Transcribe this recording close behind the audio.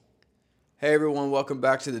Hey everyone, welcome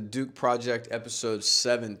back to the Duke Project episode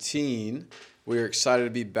 17. We are excited to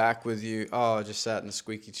be back with you. Oh, I just sat in the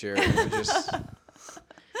squeaky chair.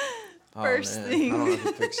 First thing. I don't know if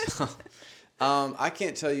it picks up. I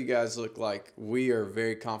can't tell you guys, look, like we are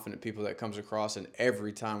very confident people that comes across, and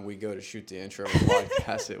every time we go to shoot the intro of the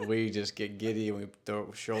podcast, we just get giddy and we throw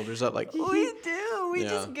our shoulders up like, We do. We Yeah.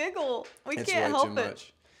 just giggle. We it's can't way help too it.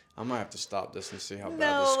 much. I might have to stop this and see how bad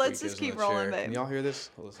No, this squeak let's just is in keep the rolling, chair. babe. Can y'all hear this?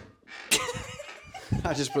 Listen.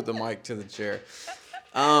 I just put the mic to the chair.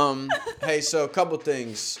 Hey, so a couple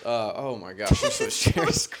things. Oh my gosh, I'm so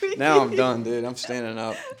chairs. Now I'm done, dude. I'm standing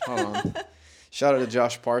up. Hold on. Shout out to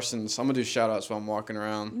Josh Parsons. I'm gonna do shout outs while I'm walking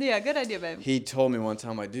around. Yeah, good idea, babe. He told me one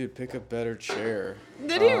time, like, dude, pick a better chair.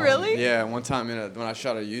 Did he really? Yeah, one time when I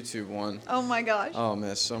shot a YouTube one. Oh my gosh. Oh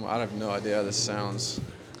man, I have no idea how this sounds.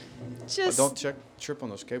 Just Don't trip on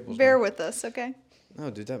those cables. bear man. with us, okay? No,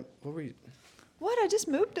 dude, what were you? What? I just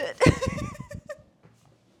moved it.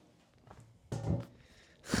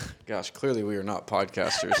 Gosh, clearly we are not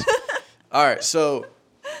podcasters. All right, so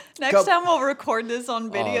Next time we'll record this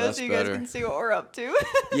on video that's so you guys better. can see what we're up to.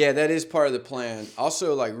 yeah, that is part of the plan.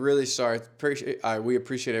 Also, like, really sorry. We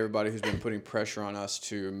appreciate everybody who's been putting pressure on us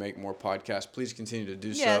to make more podcasts. Please continue to do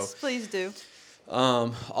Yes, please do.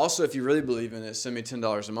 so. Also, if you really believe in it, send me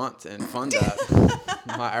 $10 a month and fund that.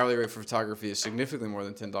 My hourly rate for photography is significantly more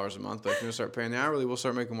than $10 a month. But if you start paying the hourly, we'll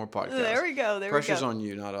start making more podcasts. There we go. Pressure's on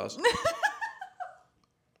you, not us.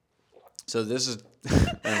 So this is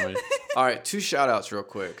anyway. All right, 2 shout outs real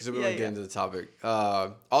quick because we're going to get into the topic.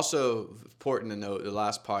 Also important to note, the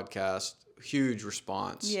last podcast, huge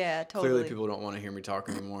response. Yeah, totally. Clearly people don't want to hear me talk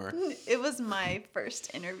anymore. It was my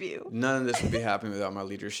first interview. None of this would be happening without my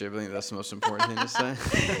leadership. I think that's the most important thing to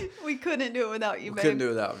say. We couldn't do it without you, babe. Couldn't do it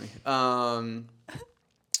without me.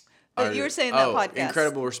 But you were saying that podcast.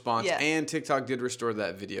 Incredible response. Yeah. And TikTok did restore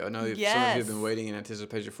that video. I know some of you have been waiting in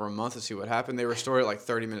anticipation for a month to see what happened. They restored it like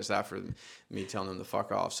 30 minutes after me telling them to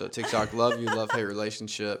fuck off. So TikTok, love you, love-hate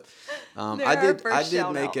relationship. I did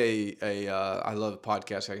make I love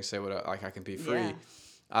podcasts. I can say I can be free. Yeah.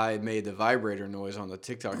 I made the vibrator noise on the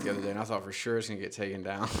TikTok the other day, and I thought for sure it's going to get taken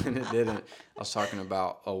down, and it didn't. I was talking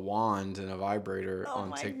about a wand and a vibrator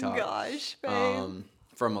on TikTok. Oh my gosh, babe.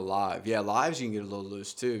 From a live. Yeah, lives you can get a little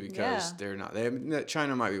loose too because they're not.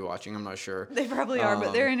 China might be watching. I'm not sure. They probably are,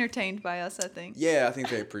 but they're entertained by us, I think. Yeah, I think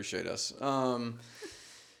they appreciate us.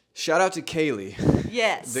 Shout out to Kaylee.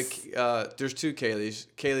 Yes. There's 2 Kayleys.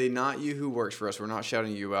 Kaylee, not you who works for us. We're not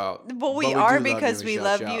shouting you out. Well, we but are do because we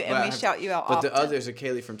love you out. and we shout you out But often. the other is a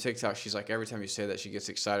Kaylee from TikTok. She's like, every time you say that, she gets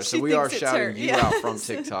excited. So She we are thinks it's her. shouting you out from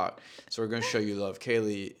TikTok. So we're going to show you love.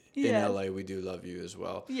 Kaylee in Yes. LA, we do love you as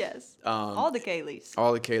well. Yes. All the Kayleys.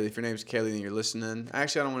 All the Kaylee. If your name's Kaylee and you're listening,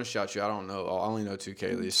 actually, I don't want to shout you. I don't know. I only know 2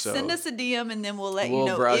 Kayleys. So Send us a DM and then we'll let you We'll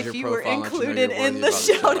know browse if your you were profile and let you know included you're in worthy the of a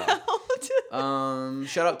shout out.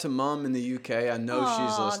 Shout out to Mom in the UK. I know she's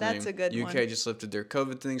Aw, listening. that's a good UK one. just lifted their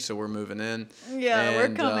COVID thing, so we're moving in. Yeah,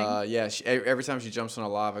 we're coming. Yeah, every time she jumps on a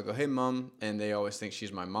live, I go, "Hey, Mom," and they always think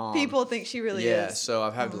she's my mom. People think she really yeah, is. so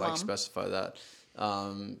I've had to Mom. specify that.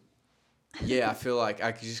 Yeah, I feel like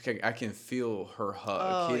I can feel her hug.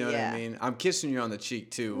 Oh, You know what yeah. I mean? I'm kissing you on the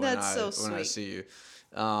cheek too when That's so when I sweet. see you.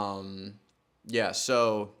 Yeah,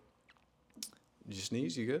 so did you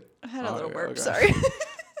sneeze? You good? I had a Oh, little yeah, burp, okay. sorry.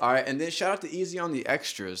 All right, and then shout out to Easy on the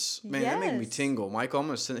Extras. Man, that made me Yes. tingle. Michael, I'm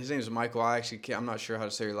gonna send, his name is Michael. I'm not sure how to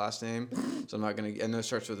say your last name, so I'm not gonna. I know it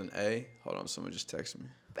starts with an A. Hold on, someone just texted me.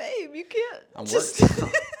 Babe, you can't. I'm just... working.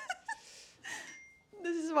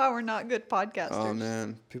 This is why we're not good podcasters. Oh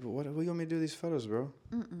man, people, what you want me to do these photos, bro?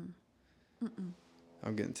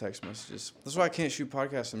 I'm getting text messages. That's why I can't shoot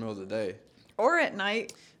podcasts in the middle of the day. Or at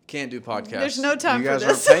night. Can't do podcasts. There's no time you for guys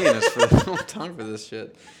this. aren't paying us for no time for this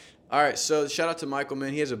shit. All right, so shout out to Michael,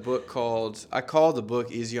 man. He has a book called, I call the book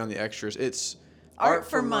Easy on the Extras. It's Art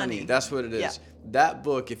for Money. That's what it is. Yeah. That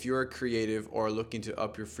book, if you're a creative or looking to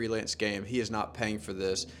up your freelance game, he is not paying for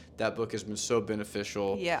this. That book has been so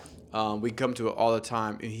beneficial. Yeah. We come to it all the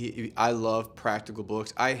time. And I love practical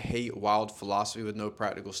books. I hate wild philosophy with no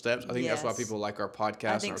practical steps. I think that's why Yes. people like our I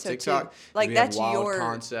podcast and think our so TikTok. too. 'Cause Like we have that's wild your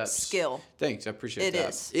concepts. skill. Thanks, I appreciate It that.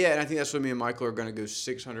 is. Yeah, and I think that's what me and Michael are going to go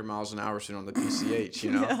 600 miles an hour soon on the PCH,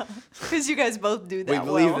 you know? Yeah. Because you guys both do We that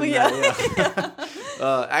believe well. in yeah. that,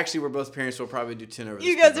 yeah. Actually, we're both parents, so we'll probably do 10 over the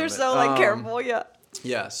You speed guys are limit. so careful, yeah.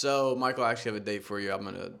 Yeah, so Michael, I actually have a date for you. I'm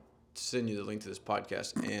going to send you the link to this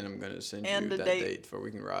podcast, and I'm going to send And you the that date. date for we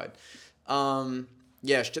can ride.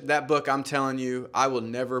 Yeah, that book, I'm telling you, I will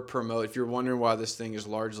never promote. If you're wondering why this thing is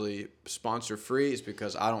largely sponsor free, it's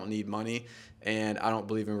because I don't need money and I don't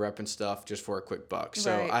believe in repping stuff just for a quick buck.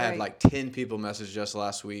 So Right, I had right. like 10 people message just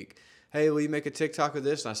last week hey, will you make a TikTok of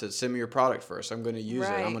this? And I said, send me your product first. I'm going to use it.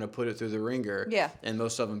 Right. I'm going to put it through the ringer. Yeah. And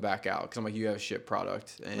most of them back out because I'm like, you have a shit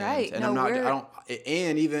product. And, Right. And No, I'm not, we're- I don't,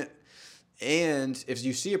 and even, and if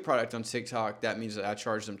you see a product on TikTok, that means that I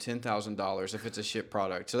charge them $10,000 if it's a shit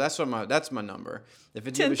product. So that's my number. If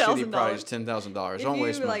it's a shitty product, it's $10,000. If Don't you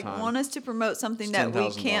waste my time. want us to promote something It's that we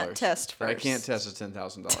 $10,000. can't test first. I can't test a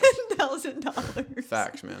 $10,000. $10,000.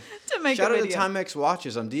 Facts, man. To make Shout a out to video. Timex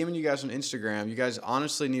Watches. I'm DMing you guys on Instagram. You guys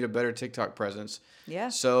honestly need a better TikTok presence. Yeah.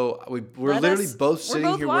 So we're Let literally us- both we're sitting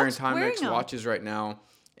both here wearing wearing Timex them. watches right now.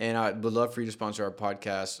 And I would love for you to sponsor our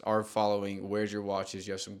podcast. Our following, Where's Your Watches?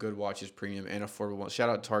 You have some good watches, premium and affordable ones. Shout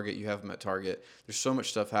out Target. You have them at Target. There's so much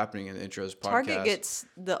stuff happening in the intro of this podcast. Target gets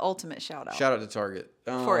the ultimate shout out Shout out to Target.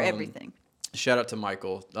 for everything. Shout out to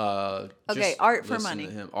Michael. Okay, just Art for listen Money.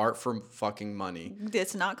 to him. Art for fucking money.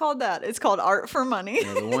 It's not called that. It's called Art for Money.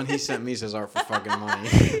 Yeah, the one he sent me says Art for fucking money.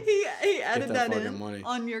 he added that that fucking in money.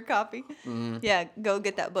 on your copy. Yeah, go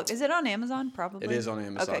get that book. Is it on Amazon? Probably. It is on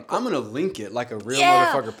Amazon. Okay, cool. I'm gonna link it like a real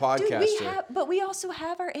motherfucker podcaster. Dude, but we also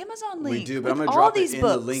have our Amazon link. We do, but I'm with gonna all drop it these in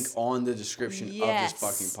books. the link on the description Yes. of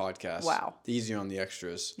this fucking podcast. Wow. Easy on the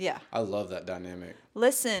extras. Yeah. I love that dynamic.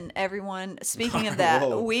 Listen, everyone. Speaking of that,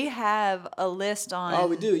 Whoa. we have a list on. Oh,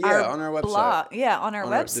 we do, yeah, on our website. Blog, yeah, on our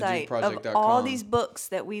On our website of thedudeproject.com. all these books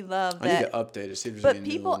that we love. I need That, to update it. See if there's but any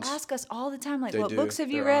new people ones. ask us all the time, like, They what do. books have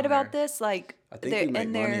you They're read on about there. this? Like, I think we make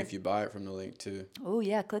money if you buy it from the link too. Oh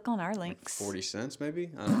yeah, click on our links. 40 cents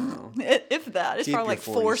maybe? I don't know. If that, it's Keep probably your like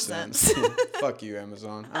 40 4 cents. Fuck you,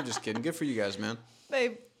 Amazon. I'm just kidding. Good for you guys, man.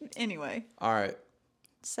 Babe, anyway, All right.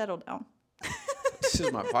 settle down. This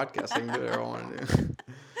is my podcast. I can do whatever I want to do.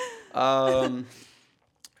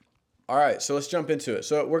 All right, so let's jump into it.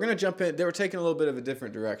 So we're going to jump in. They were taking a little bit of a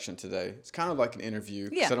different direction today. It's kind of like an interview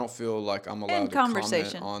because Yeah. I don't feel like I'm allowed to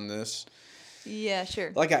conversation. comment on this. Yeah,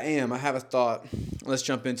 sure. Like I am. I have a thought. Let's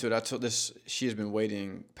jump into it. I told this. She has been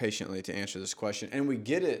waiting patiently to answer this question, and we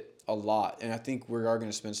get it a lot. And I think we are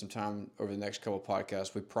going to spend some time over the next couple of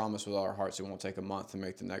podcasts. We promise with all our hearts it won't take a month to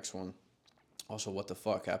make the next one. Also, what the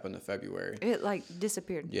fuck happened to February? It like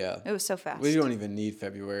disappeared. Yeah. It was so fast. We don't even need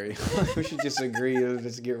February. We should just agree to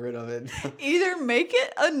just get rid of it. Either make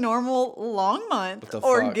it a normal long month the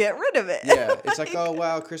or fuck? get rid of it. Yeah, it's like, oh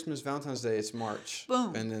wow, Christmas, Valentine's Day, it's March.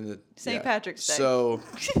 Boom. And then the St. Patrick's Day. So,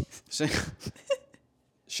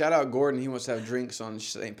 shout out Gordon. He wants to have drinks on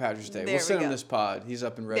St. Patrick's Day. There We'll we send him go. this pod. He's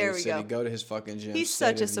up in There Redwood we City. go. Go to his fucking gym. He's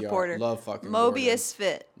such a state-of-the-art. supporter. Love fucking Mobius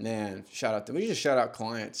Fit. Gordon. Man, shout out to we just shout out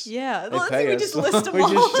clients. Yeah, They let's pay we us. just list them We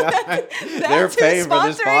all. just shout- That's They're who's paying for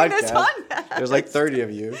this sponsoring podcast. There's like 30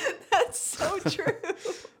 of you. That's so true.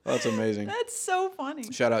 That's amazing. That's so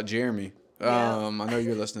funny. Shout out Jeremy. Yeah. I know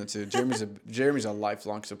you're listening to. Jeremy's a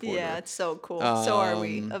lifelong supporter. Yeah, it's so cool. So are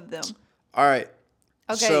we of them. All right.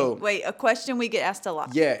 Okay, So, wait, a question we get asked a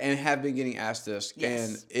lot. yeah, and have been getting asked this, Yes.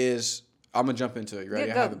 and is I'm gonna jump into it. You ready?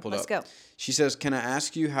 Yeah, I have go. it pulled Let's up. go. She says, "Can I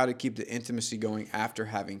ask you how to keep the intimacy going after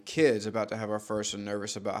having kids? About to have our first, and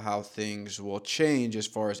nervous about how things will change as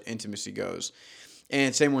far as intimacy goes."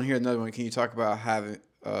 And same one here, another one. Can you talk about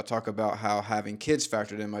how having kids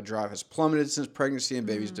factored in? My drive has plummeted since pregnancy, and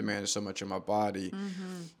babies demanded so much of my body.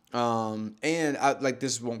 And I like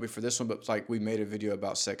this won't be for this one, but like we made a video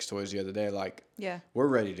about sex toys the other day. Like, Yeah. we're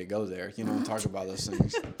ready to go there, and talk about those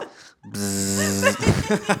things.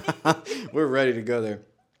 We're ready to go there.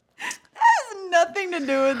 Has nothing to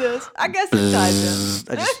do with this. I guess it ties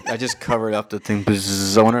in. I just covered up the thing.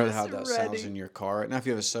 I wonder how that sounds ready. in your car. Now, if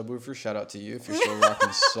you have a subwoofer, shout out to you. If you're still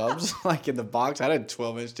rocking subs, like in the box, I had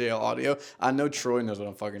 12-inch DL audio. I know Troy knows what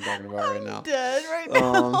I'm fucking talking about right now. Dead right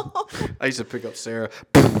now. I used to pick up Sarah,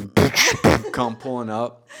 come pulling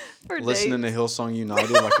up, For listening dates. to Hillsong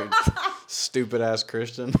United like a stupid ass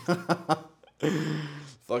Christian.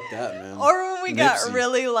 Fuck that, man. Or when we got Nipsey.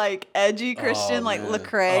 really like edgy Christian, like man.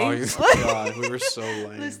 Lecrae. Oh, God, we were so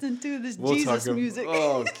lame. Listening to this We'll Jesus talk ab- music.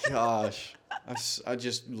 Oh gosh, I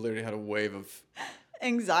just literally had a wave of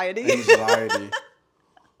Anxiety. anxiety.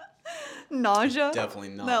 Nausea. Definitely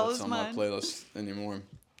not That what's was on mine. my playlist anymore.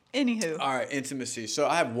 Anywho. All right, intimacy. So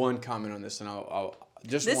I have one comment on this, and I'll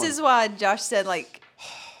just This one. is why Josh said like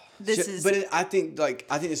this Shit, is But I think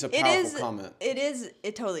it's a it powerful is comment.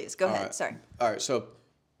 it totally is. Go All ahead. right. Sorry. All right, so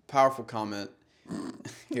powerful comment.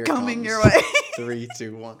 Here it Coming comes. your way. 3,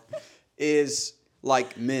 2, 1. Is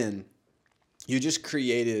like men. You just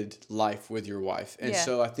created life with your wife. And Yeah.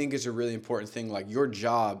 so I think it's a really important thing. Like, your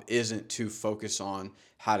job isn't to focus on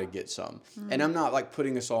how to get some. And I'm not like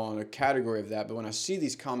putting us all in a category of that, but when I see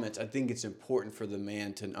these comments, I think it's important for the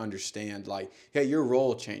man to understand, like, hey, your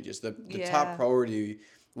role changes. The Yeah. top priority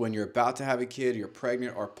when you're about to have a kid, you're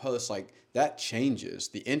pregnant or post, like that changes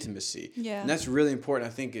the intimacy. Yeah. And that's really important.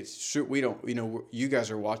 I think it's true. We don't, you guys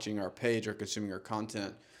are watching our page or consuming our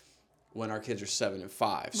content when our kids are 7 and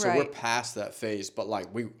 5. So we're Right. past that phase, but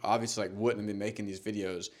like we obviously like wouldn't have been making these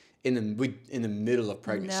videos in the middle of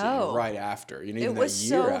pregnancy, No. right after, even It that was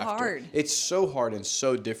year so after. hard. It's so hard and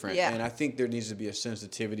so different. Yeah. And I think there needs to be a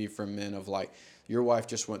sensitivity from men of like, your wife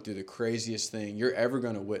just went through the craziest thing you're ever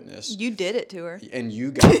going to witness, You did it to her. and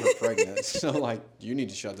you got her pregnant. So like, you need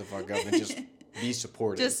to shut the fuck up and just be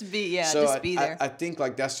supportive. Just be I there. I think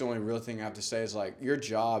like that's the only real thing I have to say is like, your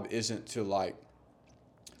job isn't to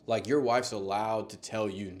like your wife's allowed to tell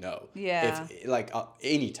you no. Yeah. If like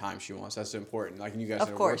anytime she wants, that's important. Like, and you guys Of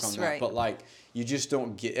gotta course, work on that. right. But like, you just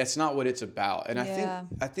don't get. That's not what it's about. And Yeah.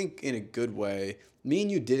 I think in a good way, me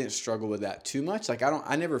and you didn't struggle with that too much. Like,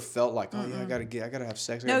 I never felt like, oh yeah, I gotta have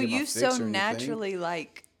sex. I No, gotta get my you fix so or anything. naturally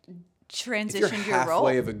like If you're transitioned your role.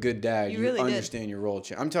 halfway of a good dad, You you really did. understand your role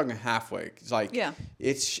change. I'm talking halfway. It's like, Yeah.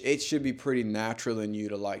 it should be pretty natural in you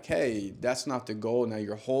to like, hey, that's not the goal. Now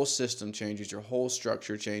your whole system changes, your whole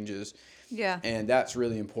structure changes, Yeah. and that's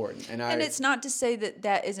really important. And it's not to say that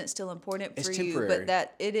that isn't still important It's for you, temporary. but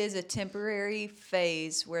that it is a temporary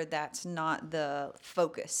phase where that's not the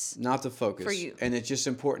focus. not the focus for you. And it's just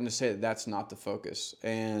important to say that that's not the focus.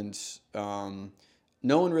 And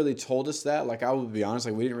no one really told us that. Like, I will be honest,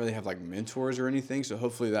 like we didn't really have like mentors or anything, so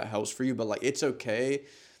hopefully that helps for you. But like, it's okay.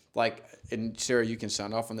 Like, and Sarah, you can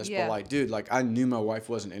sound off on this, Yeah. but like, dude, like I knew my wife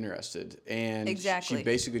wasn't interested, and Exactly. she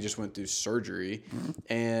basically just went through surgery,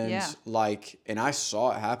 and Yeah. like, and I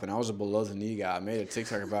saw it happen. I was a below the knee guy. I made a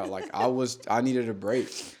TikTok about it. Like, I needed a break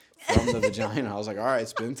from the vagina. I was like, all right,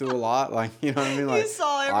 it's been through a lot. Like, you know what I mean? Like, You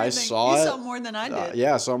saw everything. I saw you it. saw more than I did.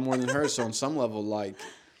 Yeah, I saw more than her. So on some level, like,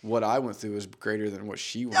 what I went through was greater than what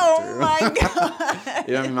she went Oh through. my god.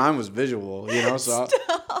 You know what I mean? Mine was visual, so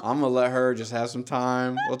I'm going to let her just have some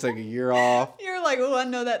time. We'll take a year off. You're like, oh, I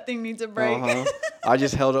know that thing needs a break. Uh-huh. I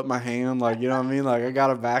just held up my hand, like, you know what I mean? Like, I got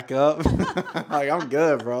to back up. Like, I'm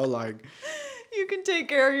good, bro. Like, You can take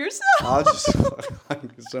care of yourself. I'll just, like,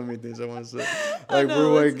 so many things I want to say. I Like, know,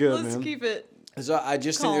 we're way let's- good, let's man. keep it. So I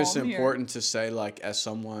just think it's calm here. important to say, like, as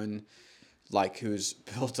someone like who's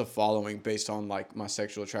built a following based on like my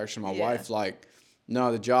sexual attraction to my Yeah. wife, like,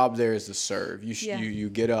 no, the job there is to serve. Yeah. You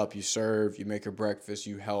get up, you serve, you make her breakfast,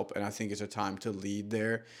 you help, and I think it's a time to lead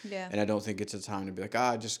there. Yeah. And I don't think it's a time to be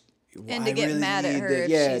like, just. And I to get really mad at need her that. if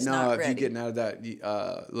Yeah, she's no, not if you're ready. getting out of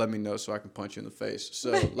that, let me know so I can punch you in the face.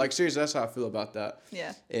 So, like, seriously, that's how I feel about that.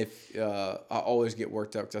 Yeah. If I always get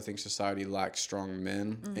worked up because I think society lacks strong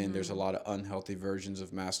men, and there's a lot of unhealthy versions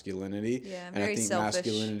of masculinity. Mm-hmm. Yeah, and I very think selfish.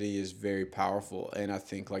 masculinity is very powerful, and I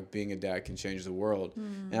think like being a dad can change the world,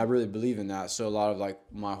 Mm. and I really believe in that. So a lot of like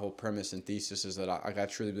my whole premise and thesis is that I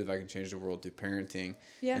truly believe I can change the world through parenting,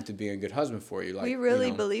 Yeah. and through being a good husband for you. Like, We really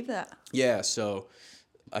you know, believe that. yeah, so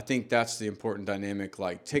I think that's the important dynamic.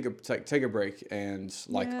 Like, take a break and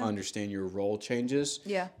like Yeah. understand your role changes.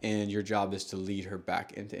 Yeah. And your job is to lead her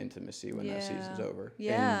back into intimacy when that Yeah. season's over.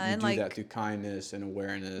 Yeah, and you and, do that like- through kindness and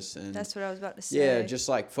awareness and That's what I was about to say. yeah, just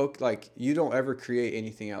like like you don't ever create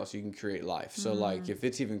anything else. You can create life. So like if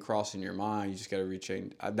it's even crossing your mind, you just gotta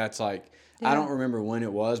rechange. That's like I Yeah. don't remember when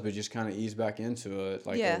it was, but just kind of ease back into it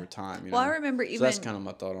like Yeah. over time. You Well, I know? remember So that's even- kind of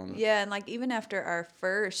my thought on it. Yeah, and like even after our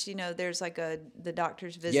first, there's like the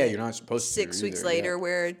doctor's visit. Yeah, you're not supposed to 6 weeks either, later yeah.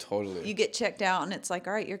 where Totally. you get checked out and it's like,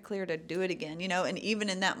 all right, you're clear to do it again, And even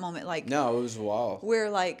in that moment, like No, it was wild. we're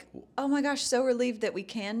like, oh my gosh, so relieved that we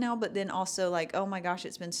can now, but then also like, oh my gosh,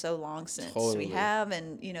 it's been so long since Totally. we have,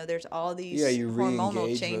 and there's all these Yeah, you hormonal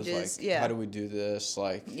re-engage changes. with like, Yeah, how do we do this?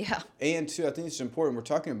 Like, yeah, and two, I think it's important. We're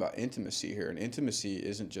talking about intimacy here, and intimacy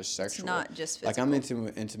isn't just sexual. not just like I'm physical.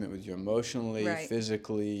 intimate with you emotionally, Right.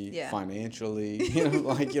 physically, Yeah. financially.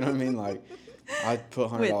 Like, you know what I mean? Like, I put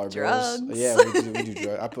 $100 bills. drugs. Yeah, we do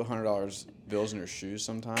drugs. I put $100 bills in her shoes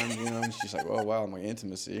sometimes. And she's like, "Oh wow, I'm like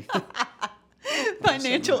intimacy."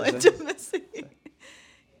 Financial Something to say. intimacy.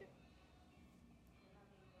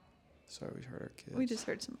 Sorry, we heard our kids. We just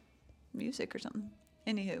heard some music or something.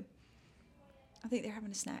 Anywho, I think they're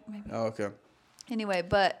having a snack maybe. Oh, okay. Anyway,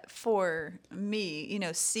 but for me,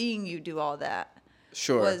 seeing you do all that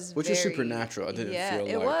Sure. was Which very, is supernatural. I didn't feel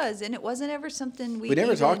it like was, and it wasn't ever something we we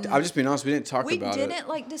never talked. even- I'm just being honest. We didn't talk we about didn't it.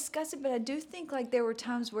 like discuss it, but I do think like there were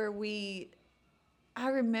times where I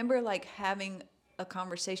remember like having a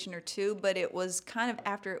conversation or two, but it was kind of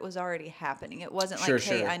after it was already happening. It wasn't Sure, like,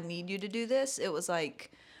 hey, sure. I need you to do this. It was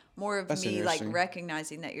like more of That's me like interesting.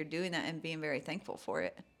 recognizing that you're doing that and being very thankful for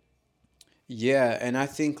it. Yeah, and I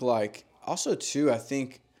think like also too, I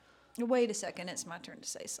think Wait a second, it's my turn to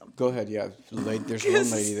say something. Go ahead. Yeah, there's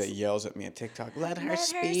one lady that yells at me at TikTok. Let her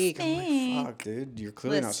speak. I'm like, fuck, dude. You're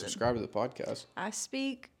clearly not Listen. subscribed to the podcast. I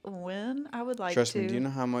speak when I would like Trust to. me. Do you know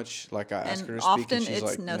how much like I ask And her to speak often and she's it's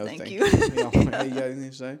like, no no, thank thank you. you. You know, hey, you got anything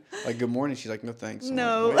to say? Like, good morning. She's like, no thanks. I'm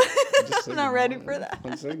No. like, wait, just say I'm not good ready morning. for that.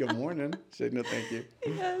 I'm saying good morning. She said, no, thank you.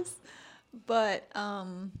 Yes. But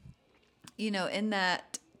in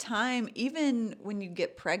that time, even when you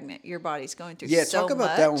get pregnant, your body's going through Yeah, so talk about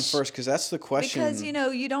much. that one first because that's the question. Because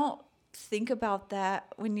you don't think about that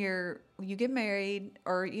when you get married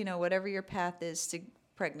or whatever your path is to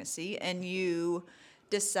pregnancy, and you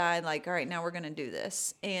decide like, all right, now we're going to do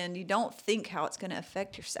this, and you don't think how it's going to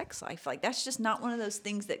affect your sex life. Like that's just not one of those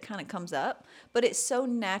things that kind of comes up, but it's so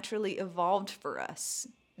naturally evolved for us.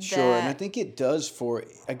 Sure, and I think it does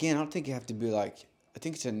again, I don't think you have to be like, I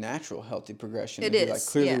think it's a natural, healthy progression. It to be is, like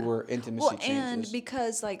clearly yeah. where intimacy Well, changes. and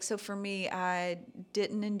because so for me, I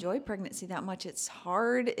didn't enjoy pregnancy that much. It's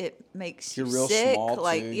hard. It makes You're you real sick. small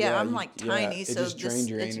Like, too. yeah, I'm like tiny, it so just drained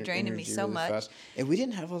your it's draining me energy so really much. fast. And we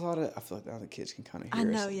didn't have a lot of. I feel like now the kids can kind of hear I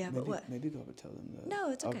know, us. yeah, maybe, but what? Maybe go up and tell them that.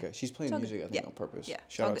 No, it's okay. Okay, she's playing It's all music. good. I think Yeah. on purpose. Yeah,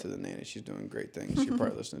 Shout all out to good. the nanny. She's doing great things. You're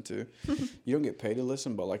probably listening to. You don't get paid to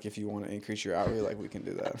listen, but like if you want to increase your hourly, like we can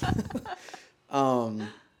do that.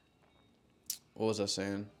 What was I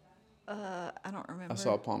saying? I don't remember. I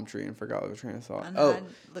saw a palm tree and forgot the train of thought. And I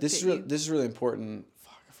looked this at is you. this is really important.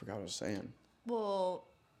 Fuck, I forgot what I was saying. Well,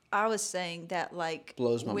 I was saying that like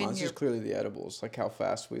Blows my when mind. This you're is clearly the edibles, like how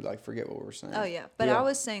fast we like forget what we're saying. Oh yeah, but I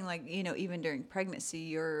was saying like even during pregnancy,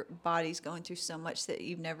 your body's going through so much that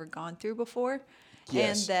you've never gone through before,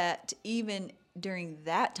 Yes. and that even during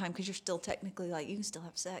that time, because you're still technically like you can still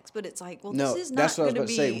have sex, but it's like, well, No, this is that's not what I going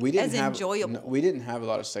was to about to say. be We didn't as have enjoyable, we didn't have a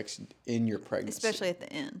lot of sex in your pregnancy, especially at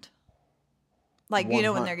the end. Like when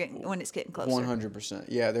it's getting closer. 100%.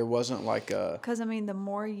 Yeah, there wasn't like a. Because I mean, the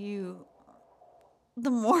more you, we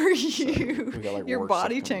got, like, your work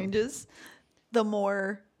body stuff coming. changes, the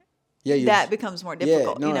more Yeah, that becomes more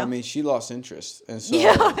difficult. Yeah, no, you know? I mean she lost interest, and so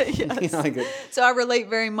Yeah, yes. like So I relate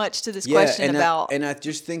very much to this question about. And I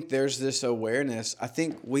just think there's this awareness. I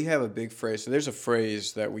think we have a big phrase. So there's a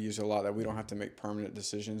phrase that we use a lot that we don't have to make permanent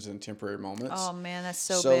decisions in temporary moments. Oh man, that's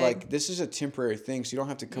so So big. like this is a temporary thing, so you don't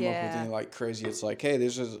have to come up with Yeah. any like crazy. It's like, hey,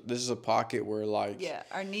 this is a pocket where like Yeah,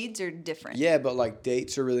 our needs are different. yeah, but like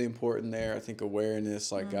dates are really important there. I think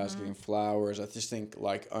awareness, like guys Mm-hmm. getting flowers. I just think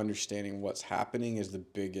like understanding what's happening is the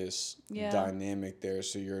biggest Yeah. dynamic there,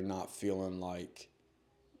 so you're not feeling like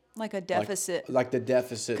Like a deficit. like the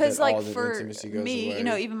deficit Because that all like the for intimacy goes me,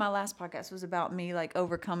 away. even my last podcast was about me like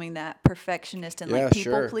overcoming that perfectionist and Yeah, like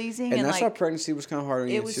people sure. pleasing, And that's why like pregnancy was kind of hard on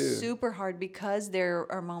you it was too. super hard because there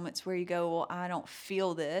are moments where you go, well, I don't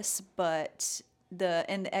feel this, but the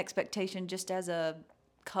expectation just as a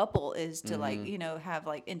couple is to like have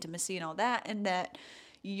like intimacy and all that, and that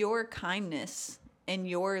your kindness and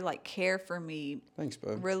your like care for me Thanks,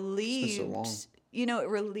 bud. relieved It's been so long. it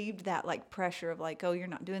relieved that like pressure of like, oh, you're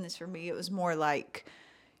not doing this for me. It was more like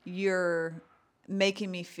you're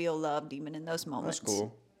making me feel loved even in those moments. That's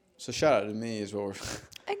cool. So shout out to me as well.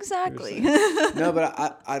 Exactly. No,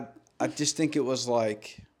 but I just think it was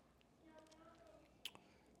like,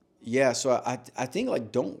 yeah. So I think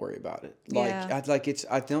like don't worry about it. Like Yeah.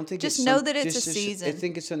 I don't think Just it's know that it's a I season.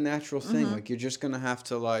 think it's a natural thing. Like you're just gonna have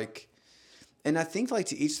to like. And I think like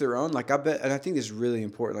to each their own. Like I bet, and I think this is really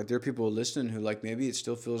important. Like there are people listening who like maybe it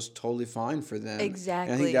still feels totally fine for them.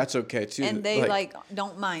 Exactly. And I think that's okay too. And they like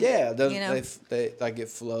don't mind yeah, it. they like it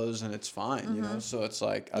flows and it's fine. You know, so it's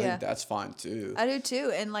like I Yeah. think that's fine too. I do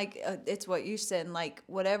too. And like, it's what you said, and like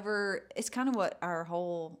whatever, it's kind of what our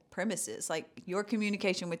whole premise is. Like your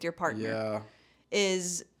communication with your partner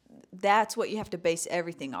Yeah. that's what you have to base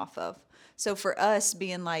everything off of. So for us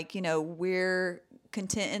being like, we're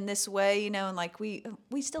content in this way, and like we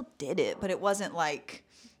still did it, but it wasn't like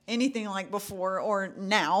anything like before or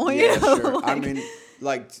now. Yeah, sure. Like, I mean,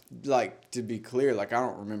 like to be clear, like I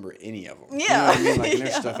don't remember any of them. Yeah. You know what I mean? Like and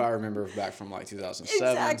there's Yeah. stuff I remember back from like 2007,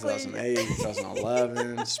 Exactly. 2008,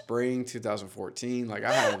 2011, spring 2014. Like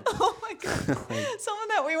I have. oh my god, some of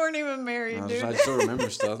that we weren't even married, dude. I still remember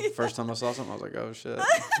stuff. First time I saw something, I was like, oh shit.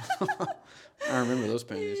 I remember those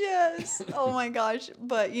pennies. Yes. Oh my gosh.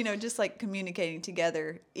 But just like communicating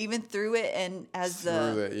together, even through it, and as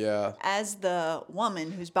the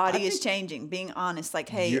woman whose body is changing, being honest, like,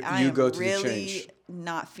 hey, I am really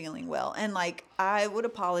not feeling well, and like I would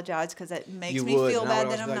apologize because it makes me feel bad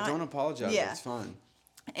that I'm not. Don't apologize. Yeah. It's fine.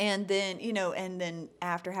 And then,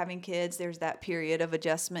 after having kids, there's that period of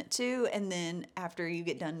adjustment too. And then after you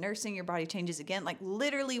get done nursing, your body changes again. Like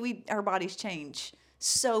literally our bodies change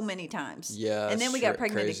so many times. Yeah. And then we got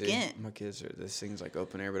pregnant crazy. again. My kids are, this thing's like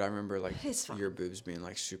open air, but I remember like It's fine. your boobs being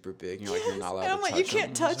like super big. And you're like, you're not allowed And to I'm like, touch you them.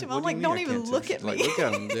 can't touch them. I'm "What do like, you don't mean I even can't look touch at them?" Like, me. look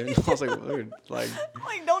at them, dude. I was like, weird. Like, I'm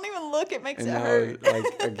like, don't even look. It makes and it now, hurt.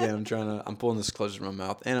 like, again, I'm pulling this closer to my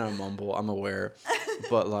mouth, and I mumble. I'm aware,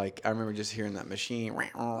 but like, I remember just hearing that machine,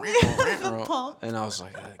 The pump. and I was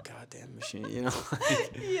like, oh, goddamn machine, you know.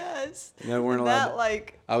 Like, Yes. and then we weren't That allowed.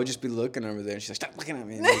 like. I would just be looking over there, and she's like, stop looking at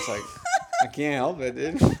me. And it's like, I can't help it,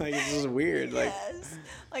 dude. Like, it's just weird. Like, Yes.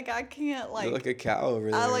 Like I can't you're like a cow over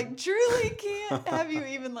there. I like truly can't have you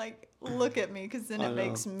even like look at me because then I it know.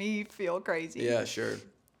 makes me feel crazy. Yeah, sure.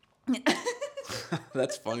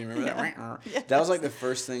 That's funny. Remember that? Yes. That was like the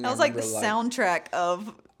first thing. That was I like the remember, soundtrack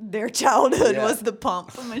of their childhood Yeah. was the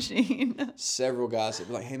pump machine. Several guys would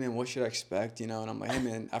be like, hey man, what should I expect? You know, and I'm like, hey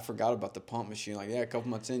man, I forgot about the pump machine. Like, yeah, a couple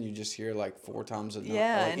months in, you just hear like 4 times a night,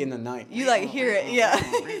 Yeah, like and in the night. You like hear it,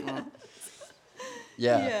 yeah.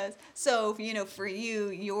 Yeah. Yes. So, for you,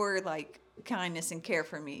 your like kindness and care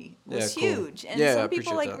for me was Yeah, cool. huge. And Yeah, I some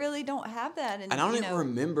people appreciate like that. really don't have that. And And I don't you even know,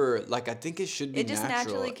 remember, like, I think it should be It just natural.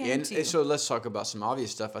 naturally came and to you. so let's talk about some obvious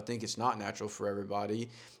stuff. I think it's not natural for everybody.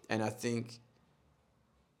 And I think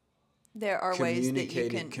there are ways that you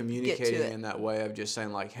can communicating get to it. in that way of just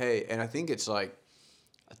saying like, hey, and I think it's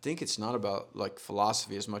not about like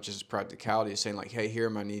philosophy as much as practicality. It's saying like, hey, here are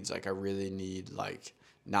my needs. Like, I really need like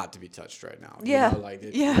not to be touched right now. Yeah. You know, like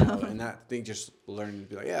Yeah. You know, and that thing just learning to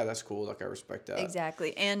be like, yeah, that's cool. Like, I respect that.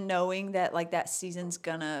 Exactly. And knowing that like that season's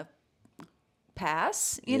gonna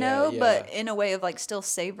pass, you Yeah, know, yeah. but in a way of like still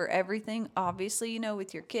savor everything, obviously,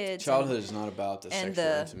 with your kids. Childhood is not about the and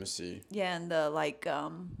sexual the- intimacy. Yeah, and the like the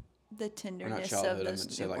Or not tenderness childhood. of I those meant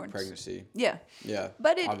to say like newborns. pregnancy. Yeah. Yeah.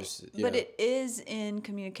 But obviously, it is in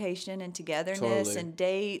communication and togetherness Totally. and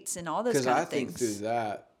dates and all those Because kind I of think things. through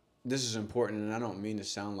that, this is important, and I don't mean to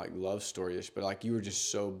sound like love story-ish, but like you were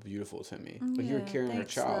just so beautiful to me. Like you were Yeah, carrying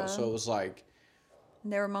thanks, a child, so love. it was like,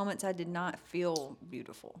 There were moments I did not feel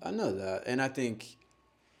beautiful. I know that, and I think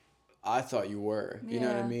I thought you were. You know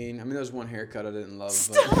what I Yeah. mean? I mean, there was one haircut I didn't love,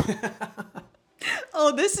 but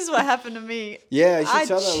Oh, this is what happened to me. yeah, you should I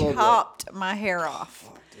tell that a little bit. chopped my hair off.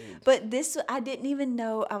 Fuck, dude. But this, I didn't even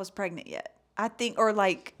know I was pregnant yet. I think, or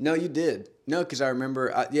like, No, you did. No, because I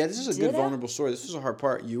remember. Yeah, this is a Did good I? vulnerable story. This was a hard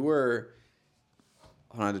part. You were.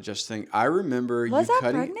 Hold on, I had to just think. I remember Was you I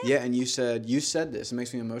cutting. pregnant? Yeah, and you said this. It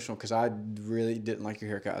makes me emotional because I really didn't like your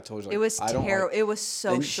haircut. I told you like, it was I don't terrible. Like, It was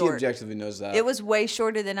so and short. she objectively knows that. It was way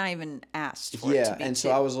shorter than I even asked for it Yeah, to be. and so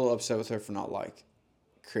too. I was a little upset with her for not like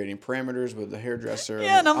creating parameters with the hairdresser.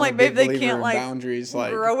 Yeah, and I'm a like, big babe, they believer can't in like boundaries.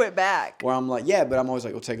 Like, grow it back. where I'm like, yeah, but I'm always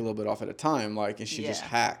like, we'll take a little bit off at a time. Like, and she just Yeah.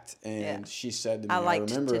 hacked, and Yeah. she said to me, I I liked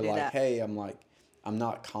to remember do like, that. hey, I'm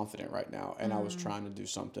not confident right now, and I was Mm. trying to do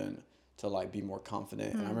something to like be more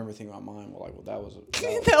confident. And I remember thinking in my mind, well, like, well, that was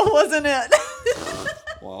That wasn't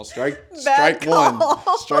it. well, strike Bad one,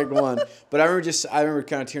 call. strike one. But I remember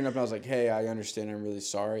kind of tearing up, and I was like, hey, I understand, I'm really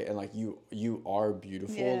sorry, and like you are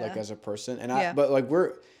beautiful, Yeah. like as a person, and Yeah. but like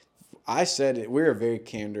I said it, we're very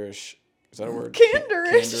candorish. Is that a word?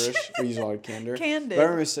 Candorish. Candorish. We use a lot of candor. Candid. But I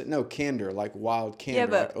remember saying, no, candor, like wild candor, Yeah,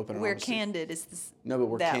 but like open we're honesty. candid. Is this? No, but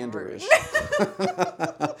we're that candorish.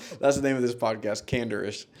 word. That's the name of this podcast,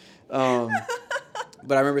 candorish.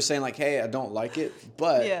 But I remember saying like, hey, I don't like it,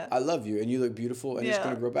 but Yeah. I love you, and you look beautiful, and it's Yeah.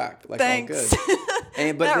 gonna grow back. Like, Thanks. all good.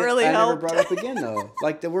 And but That then really I never helped. brought up again though.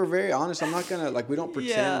 Like we're very honest. I'm not gonna like we don't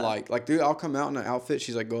pretend Yeah. like dude. I'll come out in an outfit.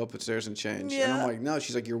 She's like, go up upstairs and change. And I'm Yeah. like, no.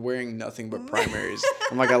 She's like, you're wearing nothing but primaries.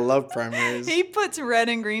 I'm like, I love primaries. He puts red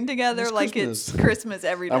and green together It's like Christmas. it's Christmas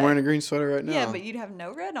every day. I'm wearing a green sweater right now. Yeah, but you'd have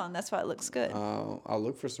no red on. That's why it looks good. I'll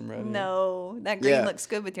look for some red. No, that green Yeah. looks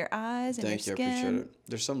good with your eyes and Thank you. your I skin. appreciate it.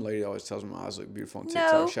 There's some lady that always tells me my eyes look beautiful on No.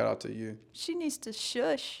 TikTok. Shout out to you. She needs to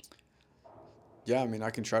shush. Yeah, I mean, I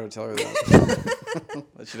can try to tell her that.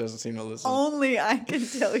 But she doesn't seem to listen. Only I can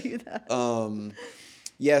tell you that.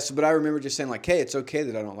 Yes, but I remember just saying like, "Hey, it's okay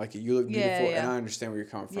that I don't like it. You look Yeah, beautiful, yeah. and I understand where you're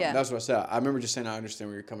coming from." Yeah. That's what I said. I remember just saying, "I understand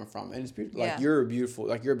where you're coming from," and it's beautiful. Like Yeah. you're a beautiful,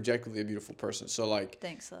 like you're objectively a beautiful person. So like,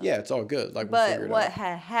 Thanks, love. yeah, it's all good. Like we'll But figure it what out.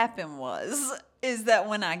 had happened is that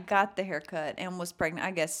when I got the haircut and was pregnant,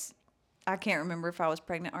 I guess I can't remember if I was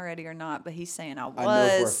pregnant already or not, but he's saying I was. I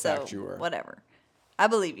know for a so fact you were. Whatever. I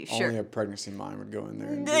believe you. Sure. Only a pregnancy mind would go in there.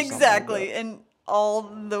 And do something like Exactly. that. And all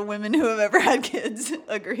the women who have ever had kids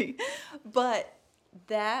agree. But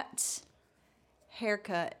that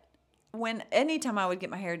haircut, anytime I would get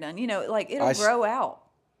my hair done, like it'll grow out.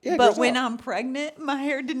 Yeah, it but grows when out. I'm pregnant, my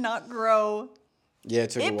hair did not grow. Yeah,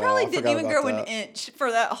 it took a It while. probably I didn't forgot even about grow that. an inch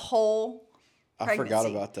for that whole I forgot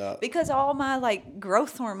about that. Because all my like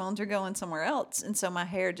growth hormones are going somewhere else, and so my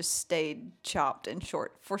hair just stayed chopped and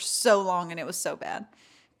short for so long, and it was so bad.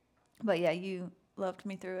 But yeah, you loved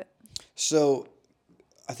me through it. So,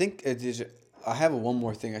 I think it is. I have one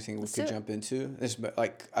more thing I think we could do it. jump into. It's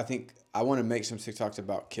like I think I want to make some TikToks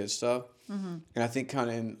about kid stuff, and I think kind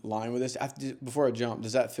of in line with this. Before I jump,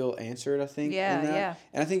 does that feel answered? I think. Yeah, in that? yeah.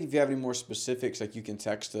 And I think if you have any more specifics, like you can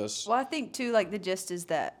text us. Well, I think too, like the gist is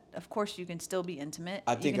that, of course, you can still be intimate.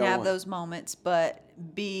 I think you can I have want- those moments, but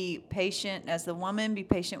be patient as the woman. Be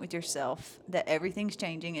patient with yourself. That everything's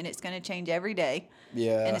changing, and it's going to change every day.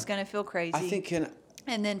 Yeah. And it's going to feel crazy. I think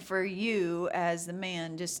And then for you as the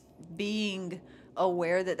man, just being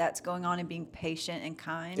aware that that's going on and being patient and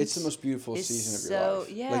kind. it's the most beautiful is season of so-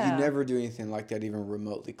 your life. Like yeah. you never do anything like that even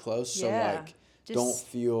remotely close. So Yeah. like Just don't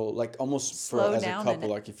feel like almost for slow as a down in couple,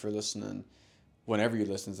 it. like if you're listening, whenever you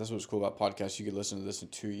listen, that's what's cool about podcasts. You could listen to this in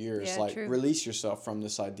 2 years. Yeah, like true. release yourself from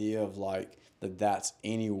this idea of like that's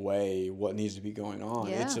any way what needs to be going on.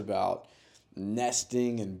 Yeah. It's about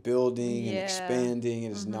nesting and building and Yeah. expanding.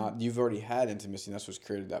 It is not, you've already had intimacy, and that's what's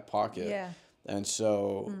created that pocket. Yeah. And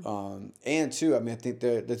so, and too, I mean, I think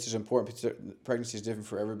that this is important because pregnancy is different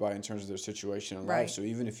for everybody in terms of their situation in Right. life. So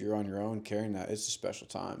even if you're on your own carrying that, it's a special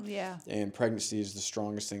time. Yeah. And pregnancy is the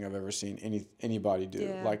strongest thing I've ever seen anybody do.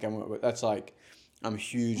 Yeah. Like I'm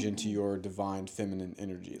huge into your divine feminine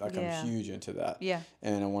energy. Like Yeah. I'm huge into that. Yeah.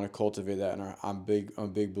 And I want to cultivate that. And I'm a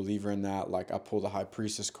big believer in that. Like I pull the high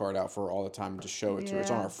priestess card out for her all the time to show it to her.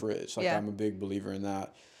 It's on Yeah. our fridge. Like Yeah. I'm a big believer in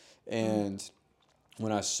that. And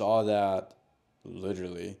when I saw that,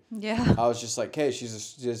 literally, Yeah. I was just like, hey, this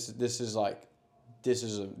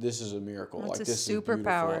is a miracle. It's like a this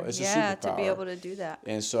superpower. is beautiful. It's yeah, a superpower. to be able to do that.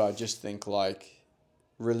 And so I just think like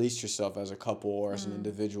release yourself as a couple or as an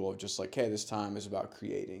individual of just like, hey, this time is about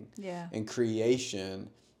creating. Yeah. And creation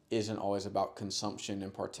isn't always about consumption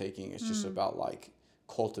and partaking. It's just about like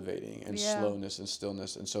cultivating and Yeah. slowness and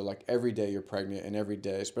stillness. And so like every day you're pregnant, and every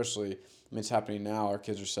day, especially, I mean, it's happening now, our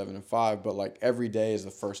kids are 7 and 5, but like every day is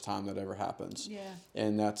the first time that ever happens. Yeah.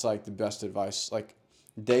 And that's like the best advice. Like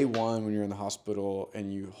day one, when you're in the hospital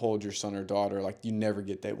and you hold your son or daughter, like you never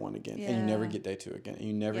get day one again, and you never Yeah. get day two again, and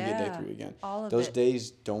you never get day Yeah. 3 again. All of Those it.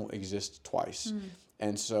 days don't exist twice.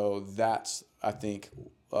 And so that's, I think,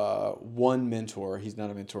 one mentor, he's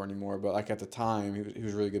not a mentor anymore, but like at the time, he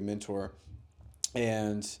was a really good mentor.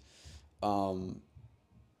 And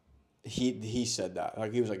he said that,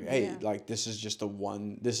 like, he was like, hey, Yeah. like, this is just the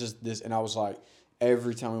one, this. And I was like,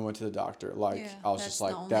 every time we went to the doctor, like, Yeah, I was that's just the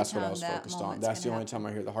like, only that's what I time was that focused on. moment's That's the gonna only time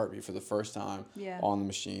I hear the heartbeat for the first time Yeah. on the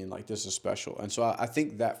machine. Like, this is special. And so I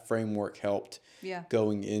think that framework helped Yeah.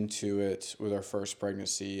 going into it with our first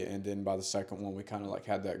pregnancy. And then by the second one, we kind of like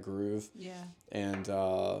had that groove. Yeah. And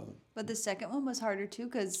But the second one was harder too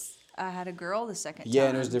because I had a girl the second time. yeah,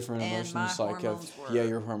 and it was different and emotions. my Like, hormones were, yeah,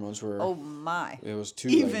 your hormones were. oh my. It was two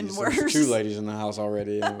even ladies. There was worse. 2 ladies in the house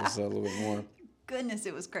already, and it was a little bit more. Goodness,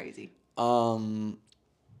 it was crazy.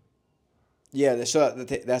 Yeah, so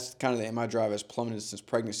that's kind of my drive has plummeted since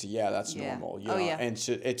pregnancy. Yeah, that's Yeah. normal. You Oh, know? yeah. And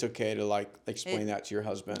so it's okay to like explain that to your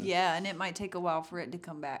husband. Yeah, and it might take a while for it to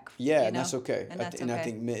come back. Yeah, you and that's know? okay. And that's and I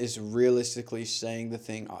okay. think it's realistically saying the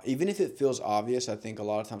thing, even if it feels obvious. I think a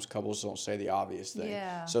lot of times couples don't say the obvious thing.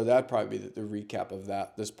 Yeah. So that'd probably be the recap of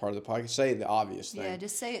this part of the podcast. Say the obvious thing. Yeah,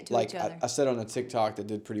 just say it to like each other. I said on a TikTok that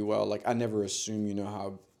did pretty well. Like I never assume you know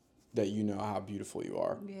how beautiful you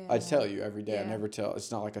are. I Yeah. tell you every day. I Yeah. never tell. It's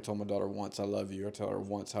not like I told my daughter once I love you. I tell her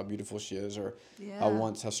once how beautiful she is, or Yeah.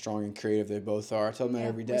 once how strong and creative they both are. I tell them that Yeah,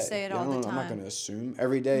 every we day. say it all the I'm not time. going to assume.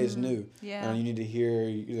 Every day is new. Yeah. And you need to hear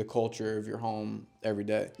the culture of your home every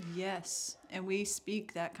day, Yes, and we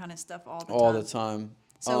speak that kind of stuff all the time. all the time.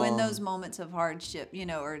 So in those moments of hardship,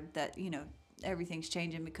 or that, everything's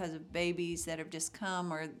changing because of babies that have just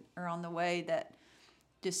come or are on the way, that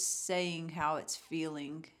just saying how it's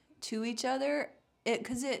feeling to each other,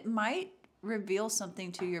 because it might reveal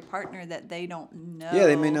something to your partner that they don't know. Yeah,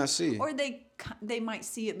 they may not see. Or they might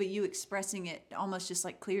see it, but you expressing it almost just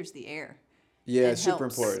like clears the air. Yeah, It it's super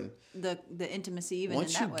helps important. The intimacy even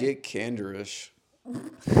Once in you that way. get candorish,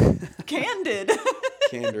 Candid.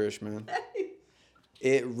 candorish, man.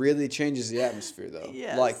 It really changes the atmosphere, though.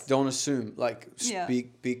 Yes. Like, don't assume. Like, Yeah.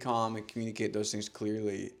 be calm and communicate those things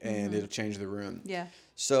clearly, and it'll change the room. Yeah.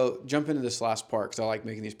 So, jump into this last part because I like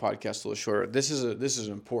making these podcasts a little shorter. This is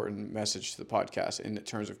an important message to the podcast in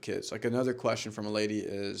terms of kids. Like, another question from a lady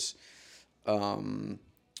is,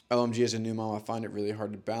 OMG, as a new mom, I find it really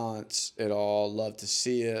hard to balance it all. Love to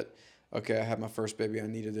see it. Okay, I had my first baby. I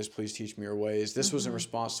needed this. Please teach me your ways. This was in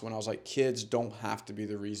response to when I was like, kids don't have to be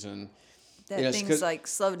the reason that things like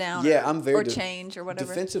slow down I'm very or change or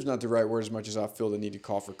whatever. Defensive's not the right word as much as I feel the need to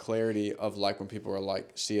call for clarity of like when people are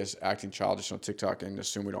like see us acting childish on TikTok and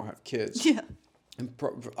assume we don't have kids. Yeah. And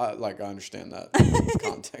I understand that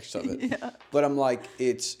context of it. Yeah. But I'm like,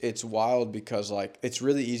 it's wild because like it's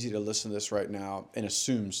really easy to listen to this right now and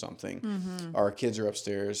assume something. Mm-hmm. Our kids are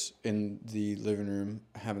upstairs in the living room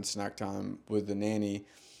having snack time with the nanny.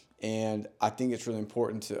 And I think it's really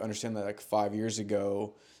important to understand that like 5 years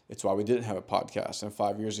ago, it's why we didn't have a podcast. And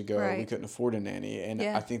 5 years ago, we couldn't afford a nanny. And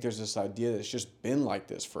I think there's this idea that it's just been like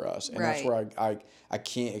this for us. And that's where I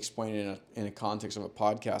can't explain it in a context of a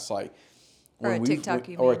podcast. Like, or a TikTok,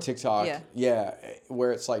 or a TikTok,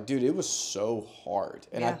 where it's like, dude, it was so hard,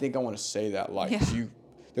 and I think I want to say that, like,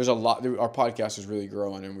 there's a lot. Our podcast is really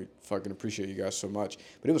growing, and we fucking appreciate you guys so much.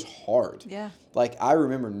 But it was hard. Yeah. Like I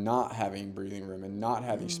remember not having breathing room and not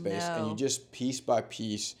having space, and you just piece by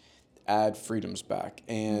piece add freedoms back.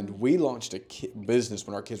 And we launched a business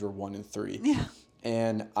when our kids were 1 and 3. Yeah.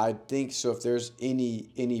 And I think so. If there's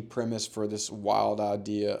any premise for this wild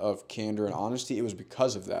idea of candor and honesty, it was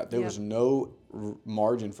because of that. There was no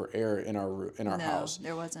margin for error in our house.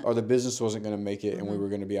 There wasn't. Or the business wasn't going to make it, and we were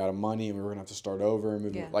going to be out of money, and we were going to have to start over and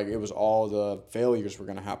move. Like it was all the failures were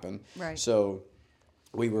going to happen. Right. So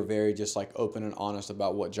we were very just like open and honest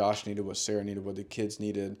about what Josh needed, what Sarah needed, what the kids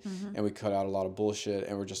needed, and we cut out a lot of bullshit.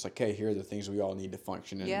 And we're just like, hey, here are the things we all need to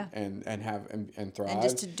function and have and thrive. And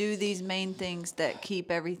just to do these main things that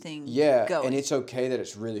keep everything going. And it's okay that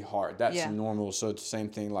it's really hard. That's normal. So it's the same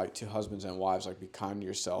thing like to husbands and wives, like be kind to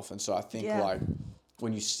yourself. And so I think like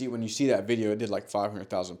when you see that video, it did like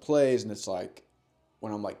 500,000 plays, and it's like,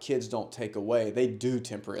 when I'm like, kids don't take away, they do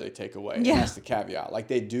temporarily take away. Yeah. And that's the caveat. Like,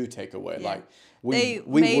 they do take away. Yeah. Like, we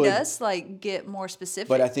made us, like, get more specific.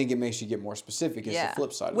 But I think it makes you get more specific is the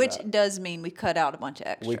flip side of that. Which does mean we cut out a bunch of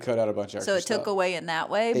extra. We cut out a bunch of extra So it took away in that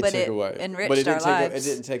way, but it enriched our lives. It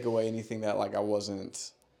didn't take away anything that, like,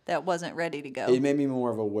 that wasn't ready to go. It made me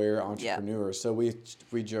more of a aware entrepreneur. Yeah. So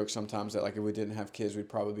we joke sometimes that like if we didn't have kids, we'd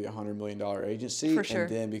probably be $100 million agency. For sure.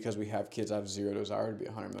 And then because we have kids, I have zero desire to be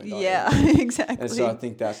 $100 million. Yeah, agency. Exactly. And so I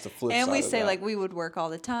think that's the flip side. And we of say that. like we would work all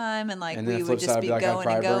the time, and like and we would just be going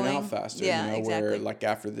and going. Burn out faster. Yeah, you know, exactly. Where like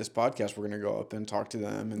after this podcast, we're gonna go up and talk to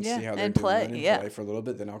them and see how they're doing and play for a little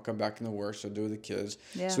bit. Then I'll come back in the work. So do with the kids.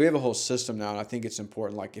 Yeah. So we have a whole system now, and I think it's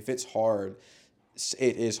important. Like if it's hard.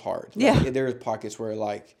 It is hard. Like, there are pockets where,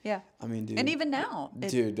 like, I mean, dude. And even now.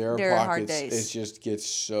 There are pockets. Hard days. It just gets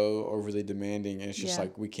so overly demanding, and it's just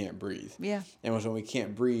like we can't breathe. Yeah. And when we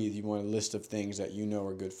can't breathe, you want a list of things that you know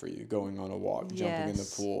are good for you. Going on a walk, jumping in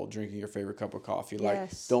the pool, drinking your favorite cup of coffee. Like,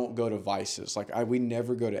 don't go to vices. Like, we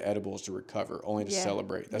never go to edibles to recover, only to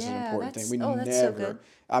celebrate. That's an important thing. We never. So good.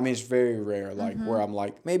 I mean, it's very rare, like, where I'm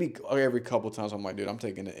like, maybe every couple times I'm like, dude, I'm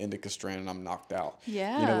taking an indica strand and I'm knocked out.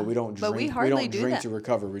 Yeah. You know, but we don't drink. We don't drink to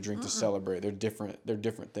recover. We drink to celebrate. They're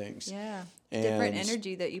different things. Yeah. And different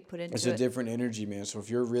energy that you put into it. It's a different energy, man. So if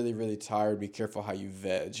you're really, really tired, be careful how you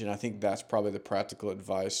veg. And I think that's probably the practical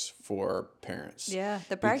advice for parents. Yeah.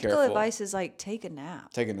 The practical advice is like, take a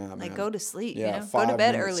nap. Take a nap, man. Like, go to sleep, you know? Go to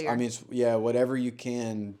bed earlier. I mean, whatever you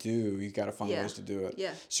can do, you got to find ways to do it.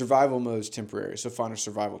 Yeah. Survival mode is temporary. So find a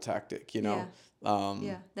survival tactic, you know?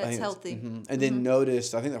 Yeah. That's healthy. And then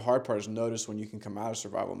notice, I think the hard part is notice when you can come out of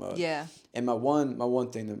survival mode. Yeah. And my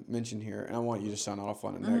one thing to mention here, and I want you to sound off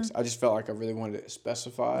on it next, I just felt like I really wanted to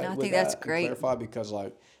specify I think that's great. Clarify, because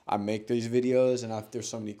like I make these videos and there's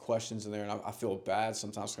so many questions in there, and I feel bad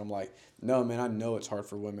sometimes. I'm like, no, man, I know it's hard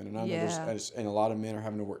for women, and I know and a lot of men are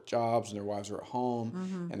having to work jobs, and their wives are at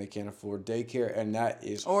home, and they can't afford daycare, and that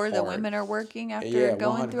is hard. The women are working after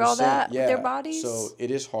going through all that with their bodies. So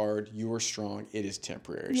it is hard. You are strong. It is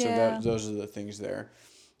temporary. Yeah. So those are the things there.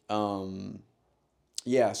 So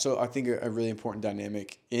I think a really important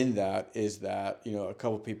dynamic in that is that, you know, a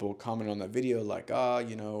couple people commented on that video like,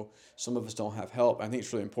 you know, some of us don't have help. I think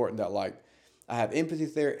it's really important that, like, I have empathy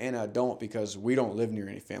there and I don't, because we don't live near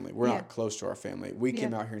any family. We're not close to our family. We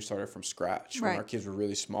came out here and started from scratch when our kids were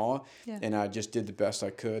really small, and I just did the best I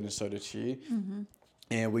could, and so did she. Mm-hmm.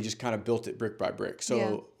 And we just kind of built it brick by brick.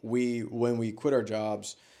 So when we quit our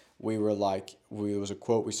jobs, we were like, it was a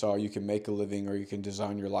quote we saw: you can make a living or you can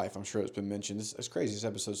design your life. I'm sure it's been mentioned. It's crazy. It's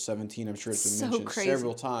episode 17. I'm sure it's been mentioned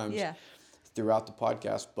several times throughout the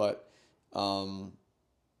podcast. But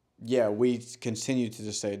we continue to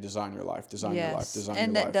just say, design your life, design your life, design your life.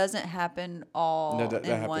 And that doesn't happen all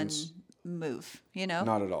in one move, you know?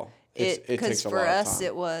 Not at all. It takes a lot of time. Because for us,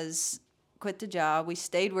 it was quit the job. We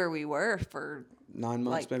stayed where we were for 9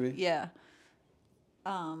 months, maybe? Yeah.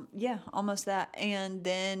 Almost that. And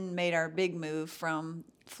then made our big move from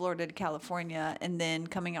Florida to California, and then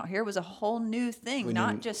coming out here was a whole new thing. We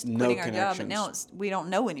Not knew just no quitting our job, but connections. now we don't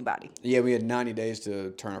know anybody. Yeah, we had 90 days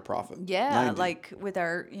to turn a profit. Yeah, 90. like with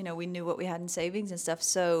our, we knew what we had in savings and stuff.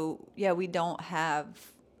 So yeah, we don't have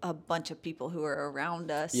a bunch of people who are around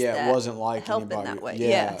us. Yeah, that it wasn't like help anybody. in that way.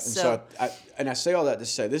 Yeah, and so I say all that to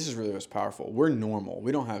say this is really what's powerful. We're normal.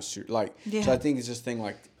 We don't have So Yeah. I think it's this thing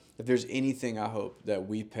like if there's anything I hope that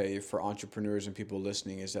we pay for entrepreneurs and people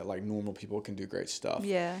listening is that like normal people can do great stuff.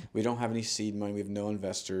 Yeah. We don't have any seed money. We have no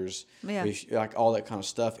investors. Yeah. Like all that kind of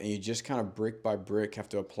stuff, and you just kind of brick by brick have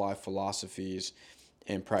to apply philosophies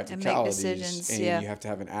and practicalities, decisions, and yeah. you have to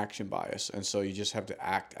have an action bias, and so you just have to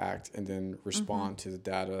act, and then respond to the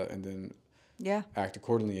data, and then yeah, act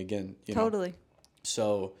accordingly again. You know? totally.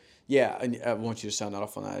 So yeah, and I want you to sound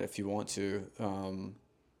off on that if you want to.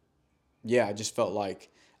 Yeah, I just felt like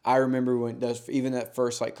I remember when even that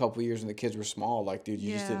first like couple years when the kids were small, like dude,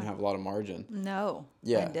 you just Yeah. didn't have a lot of margin. No,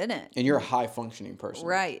 Yeah, I didn't. And you're a high functioning person,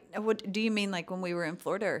 Right. What do you mean, like when we were in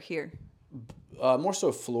Florida or here? More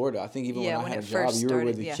so Florida. I think even Yeah, when I when had a it job, first you were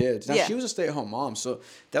with the started, yeah. kids. Now Yeah. she was a stay-at-home mom, so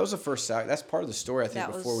that was the first that's part of the story. I think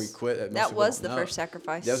That before we was- quit, most that people was don't the know. first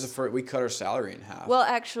sacrifice. That was the first. We cut our salary in half. Well,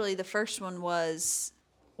 actually, the first one was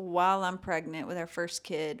while I'm pregnant with our first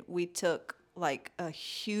kid, we took like a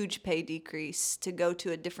huge pay decrease to go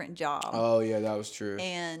to a different job. Oh yeah, that was true.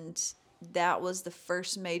 And that was the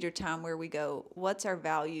first major time where we go, what's our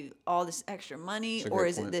value? All this extra money, That's a or great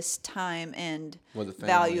is point. it this time and With the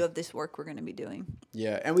value family. of this work we're going to be doing?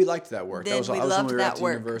 Yeah, and we liked that work. Then that was, we I was when loved we were at that the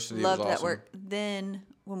work. university. Loved it was that awesome. work. Then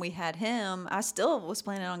when we had him, I still was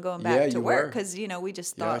planning on going Yeah, back to you work were. because we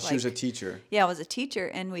just Yeah, thought she was a like, teacher. yeah, I was a teacher,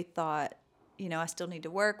 and we thought, I still need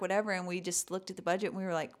to work, whatever. And we just looked at the budget and we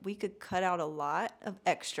were like, we could cut out a lot of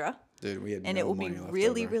extra. Dude, we had And no it would be money left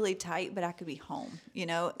really, over. really tight, but I could be home,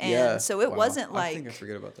 And Yeah, so it wow. wasn't I think I like,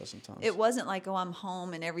 forget about that sometimes. it wasn't like, oh, I'm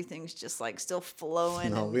home and everything's just like still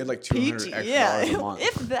flowing. No, and we had like $200 peachy. extra Yeah, dollars a month.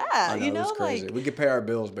 if that, I know, it was crazy. like, We could pay our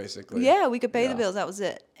bills basically. yeah, we could pay the Yeah. bills. That was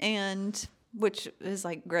it. And which is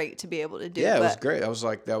like great to be able to do. Yeah, it was but- great. I was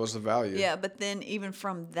like, that was the value. Yeah, but then even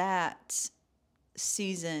from that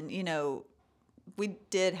season, we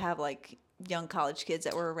did have like young college kids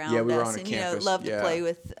that were around Yeah, we were us on a and campus, loved yeah. to play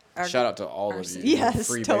with our Shout out to all our of son. you. Yes,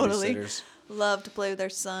 Free totally. babysitters. Loved to play with our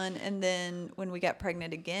son, and then when we got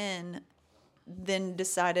pregnant again, then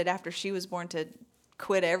decided after she was born to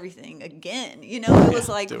quit everything again. It was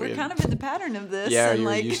like dude, we're we- kind of in the pattern of this. Yeah, and you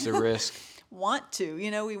were like, used to risk. want to,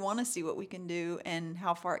 we want to see what we can do and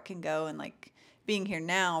how far it can go. And like being here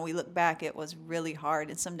now, we look back, it was really hard,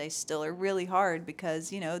 and some days still are really hard because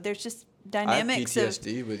there's just I have dynamics of.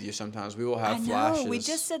 PTSD with you sometimes. We will have I know. flashes. We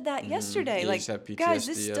just said that yesterday. You like, just have guys, PTSD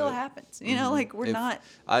this of still it. happens. Like we're If- not.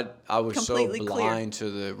 I was so completely clear. blind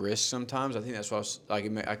to the risk sometimes. I think that's why I was like,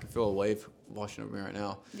 I can feel a wave washing over me right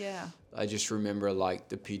now. Yeah. I just remember like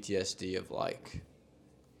the PTSD of like,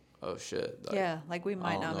 oh shit. Like, Yeah. Like we I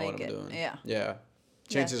might don't not know what make I'm it. doing. Yeah. Yeah.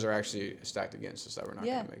 Chances are actually stacked against us that we're not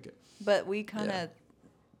Yeah. gonna make it. But we kind of Yeah.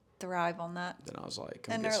 thrive on that. Then I was like,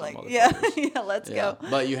 come And get they're some like, yeah, motherfuckers. yeah, let's Yeah. go.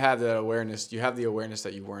 But you have that awareness. You have the awareness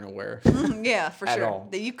that you weren't aware. Yeah, for At sure. all.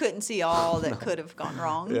 That you couldn't see all that could have gone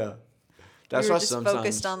wrong. Yeah. That's we why were just sometimes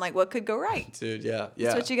focused on like what could go right. Dude, yeah,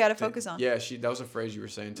 yeah. what you gotta focus on. Yeah, that was a phrase you were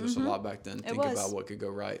saying to us a lot back then. Think was. about what could go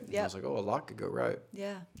right. And I Yep. was like, oh, a lot could go right.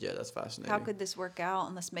 Yeah. Yeah, that's fascinating. How could this work out?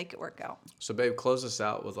 And let's make it work out So, babe, close us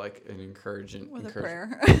out with like an encouraging. with a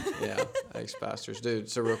prayer. Yeah, thanks, pastors, dude.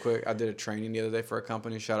 So real quick, I did a training the other day for a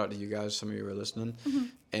company. Shout out to you guys. Some of you were listening,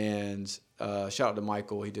 and shout out to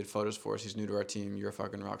Michael. He did photos for us. He's new to our team. You're a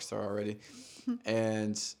fucking rock star already.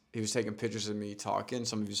 And he was taking pictures of me talking.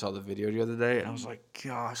 Some of you saw the video the other day, and I was like,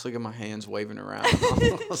 gosh, look at my hands waving around.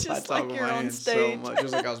 Just I like talk with you're my on hands stage. so much,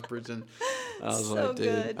 just like I was preaching. I was So like, dude,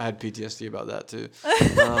 good. I had PTSD about that too.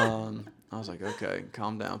 I was like, okay,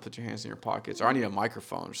 calm down, put your hands in your pockets, or I need a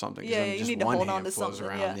microphone or something. 'Cause Yeah, then you just need to one hold on hand to flows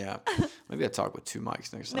something, around. yeah. Maybe I talk with two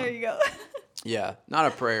mics next time. There you go. Yeah, not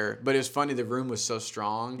a prayer, but it was funny. The room was so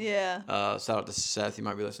strong. Yeah. Shout out to Seth. You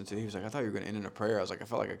might be listening to. He was like, I thought you were going to end in a prayer. I was like, I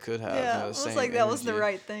felt like I could have. Yeah, You know, I was same like, that was the energy.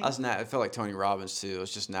 right thing. It felt like Tony Robbins too. It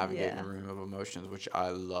was just navigating Yeah. a room of emotions, which I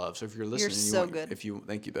love. So if you're listening, so good.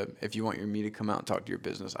 Thank you, babe. If you want me to come out and talk to your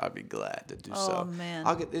business, I'd be glad to do so. Oh, man.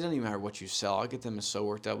 It doesn't even matter what you sell. I'll get them so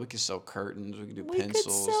worked out. We could sell curtains. We could do We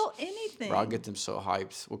pencils. could sell anything. Bro, I'll get them so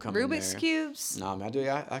hyped. We'll come in Rubik's there. cubes. Nah, man,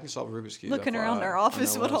 I can solve Rubik's Cube. Looking FYI. around our I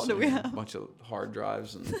office, know what all do we else, have? A bunch of hard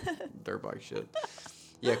drives and dirt bike shit.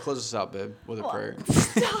 Yeah, close us out, babe, with a Well, prayer.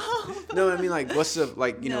 Stop. No, I mean, like, what's the,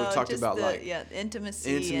 like, we No, talked just about, the, like, yeah,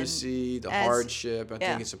 intimacy. and intimacy, the as- hardship. I yeah.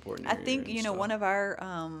 think it's important. I think, one of our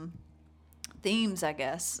themes, I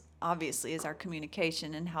guess, obviously, is our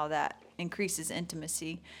communication and how that increases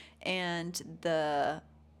intimacy, and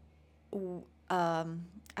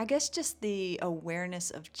I guess just the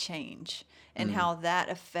awareness of change and how that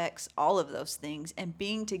affects all of those things, and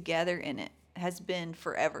being together in it has been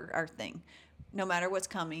forever our thing. No matter what's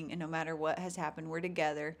coming and no matter what has happened, we're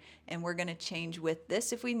together, and we're going to change with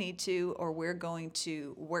this if we need to, or we're going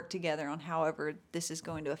to work together on however this is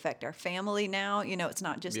going to affect our family now. It's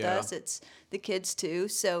not just Yeah. us, it's the kids too.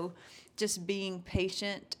 So just being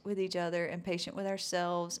patient with each other and patient with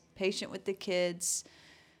ourselves, patient with the kids,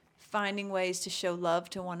 finding ways to show love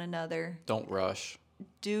to one another. Don't rush.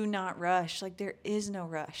 Do not rush. Like, there is no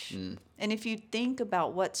rush. And if you think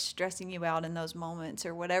about what's stressing you out in those moments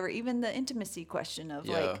or whatever, even the intimacy question of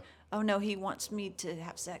like, oh no, he wants me to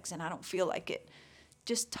have sex and I don't feel like it.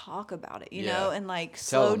 Just talk about it, you know, and like Tell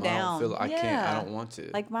slow them, down. I can't, I don't want to.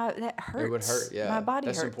 Like that hurts. It would hurt, yeah. My body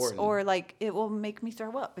That's hurts. important. Or like it will make me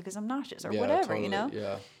throw up because I'm nauseous or whatever, totally, you know?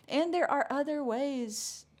 Yeah. And there are other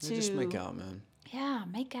ways to Just make out, man. Yeah,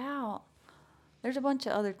 make out. There's a bunch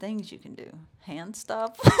of other things you can do. Hand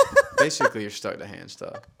stuff. Basically, you're stuck to hand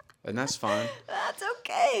stuff. And that's fine. That's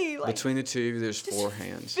okay. Like, Between the two of you, there's 4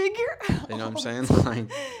 hands. figure out. You know what I'm saying?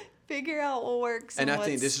 Like, Figure out what works. and I what's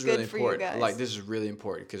think this is good really for you important. guys. Like, this is really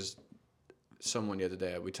important because someone the other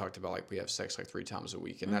day, we talked about, like, we have sex like 3 times a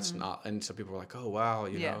week. And that's not, and some people were like, oh, wow,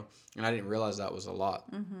 you know. And I didn't realize that was a lot.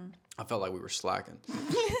 I felt like we were slacking.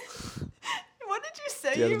 What did you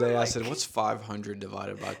say? The other You were day, I like- said, what's 500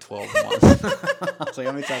 divided by 12 months? I was like,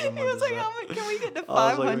 how many times a month He was is like, that? how many, can we get to I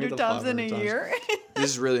was like, we 500 get to times in 500 a times. year? This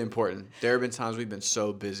is really important. There have been times we've been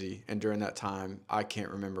so busy, and during that time, I can't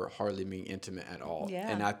remember hardly being intimate at all. Yeah.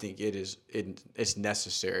 And I think it's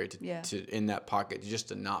necessary to in that pocket just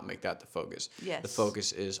to not make that the focus. Yes. The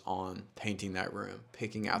focus is on painting that room,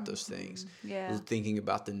 picking out those things, Yeah. thinking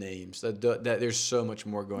about the names. That there's so much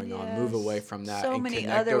more going on. Move Yes. away from that. So and many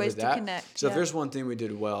connect other over ways to that. connect, So if yeah. there's one thing we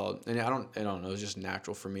did well, and I don't know, it's just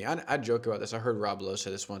natural for me. I joke about this. I heard Rob Lowe say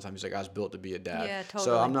this one time. He's like, I was built to be a dad. Yeah, So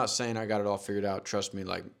totally. I'm not saying I got it all figured out. Trust me,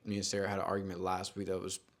 like me and Sarah had an argument last week that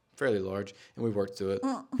was fairly large, and we worked through it.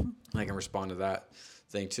 I can respond to that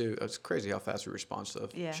thing too. It's crazy how fast we respond to stuff.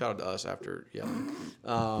 Yeah. Shout out to us after yelling.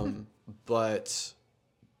 But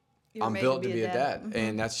You're I'm made built to be a dad, Mhm.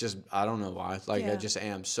 and that's just, I don't know why. Like, I Yeah. just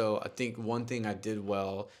am. So I think one thing I did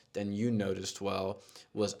well, then you noticed well,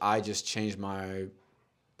 was I just changed my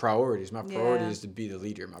priorities. My priority Yeah. is to be the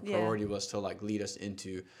leader. My Yeah. priority was to like lead us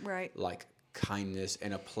into Right. like kindness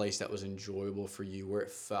and a place that was enjoyable for you, where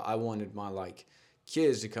it felt, I wanted my like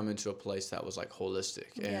kids to come into a place that was like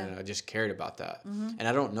holistic, and Yeah. I just cared about that. And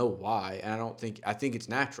I don't know why, and I think it's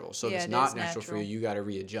natural. So if Yeah, it's it not is natural for you, natural. you got to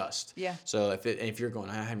readjust. Yeah. So if you're going,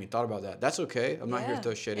 I haven't even thought about that, that's okay. I'm not here to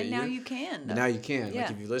throw shit and at now you. you can. But now you can. Yeah.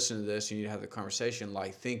 Like, if you listen to this, you need to have the conversation.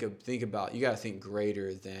 Like, think about. You got to think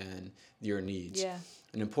greater than your needs. Yeah.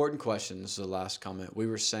 An important question. This is the last comment. We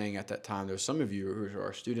were saying at that time, there were some of you who are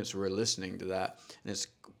our students who were listening to that, and it's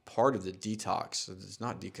part of the detox. It's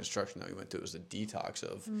not deconstruction that we went through. It was the detox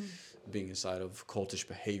of being inside of cultish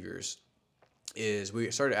behaviors. Is we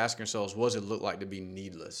started asking ourselves, what does it look like to be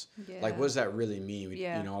needless? Like, Yeah. what does that really mean?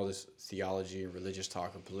 Yeah. You know, all this theology and religious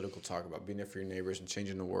talk and political talk about being there for your neighbors and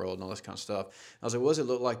changing the world and all this kind of stuff. I was like, what does it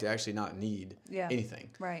look like to actually not need Yeah.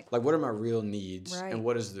 anything? Right. Like, what are my real needs? Right. And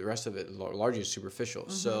what is the rest of it largely superficial?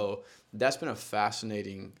 So that's been a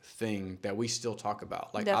fascinating thing that we still talk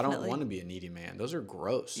about. Like, I don't Definitely. want to be a needy man. Those are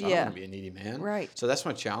gross. I don't Yeah. want to be a needy man. Right. So that's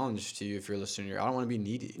my challenge to you if you're listening here. I don't want to be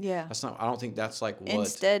needy. Yeah. I don't think that's like what.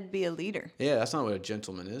 Instead, be a leader. Yeah, that's not what a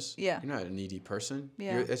gentleman is. Yeah. You're not a needy person.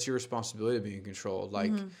 Yeah. It's your responsibility to be in control.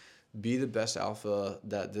 Like, be the best alpha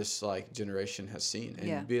that this like generation has seen, and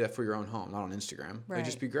Yeah. be that for your own home, not on Instagram. Like,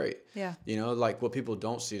 just Right. be great. Yeah. You know, like what people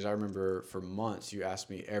don't see is, I remember for months you asked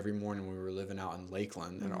me every morning when we were living out in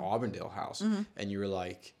Lakeland in our Auburndale house, and you were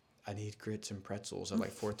like, I need grits and pretzels at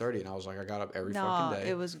like 4:30, and I was like, I got up every No, fucking day.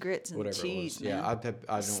 it was grits and Whatever cheese. it was. Yeah, man.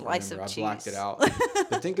 I don't Slice remember. of I blacked cheese. it out.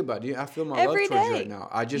 But think about it. I feel my Every love towards you day. right now.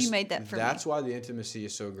 I just made that for me. That's why the intimacy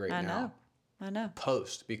is so great I now. know.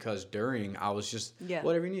 Post, because during I was just Yeah.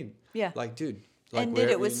 whatever you need. Yeah. Like, dude. Like, And did it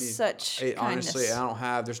whatever with you need. such Honestly,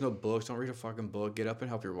 kindness. there's no books. Don't read a fucking book. Get up and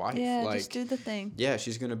help your wife. Yeah, like, just do the thing. yeah,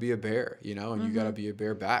 she's gonna be a bear, you know, and you gotta be a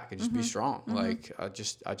bear back and just be strong. Like,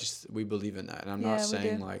 we believe in that, and I'm Yeah, not we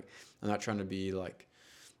saying do. like, I'm not trying to be like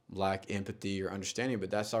lack empathy or understanding,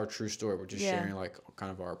 but that's our true story. We're just Yeah. sharing like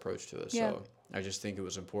kind of our approach to it. Yeah. So I just think it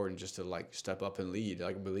was important just to like step up and lead.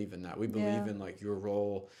 Like, believe in that. We believe Yeah. in like your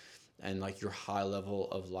role and like your high level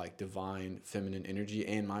of like divine feminine energy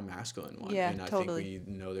and my masculine one. Yeah, and I totally. think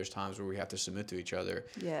we know there's times where we have to submit to each other.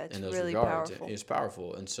 Yeah, it's in those really regards. powerful. It's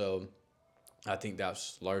powerful, and so I think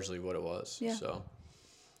that's largely what it was. Yeah. So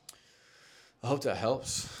I hope that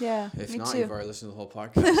helps. Yeah, If me not, too. you've already listened to the whole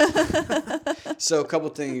podcast. So a couple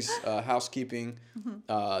things, housekeeping.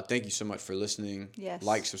 Thank you so much for listening. Yes.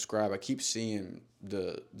 Like, subscribe. I keep seeing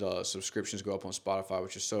the subscriptions go up on Spotify,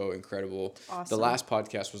 which is so incredible. Awesome. The last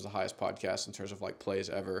podcast was the highest podcast in terms of like plays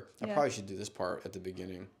ever. I Yeah. probably should do this part at the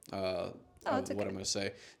beginning. It's What okay. I'm going to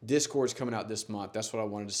say. Discord's coming out this month. That's what I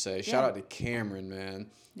wanted to say. Shout Yeah. out to Cameron, man.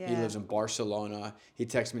 He Yeah. lives in Barcelona. He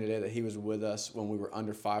texted me today that he was with us when we were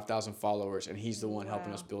under 5,000 followers, and he's the one helping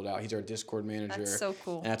Wow. us build out. He's our Discord manager. That's so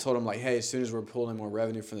cool. And I told him, like, hey, as soon as we're pulling more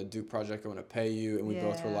revenue from the Duke project, I want to pay you. And we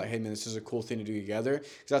both were Yeah. like, hey, man, this is a cool thing to do together.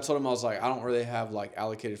 Because I told him, I was like, I don't really have, like,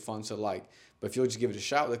 allocated funds to, like, but if you'll just give it a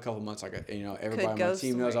shot with a couple months, like, you know, everybody on my go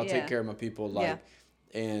team knows I'll somewhere, take care of my people. Yeah. Like,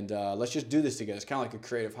 and let's just do this together. It's kind of like a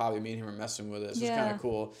creative hobby. Me and him are messing with it. So it's kind Yeah. of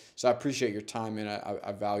cool. So I appreciate your time, and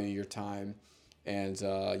I value your time. And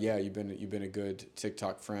yeah, you've been a good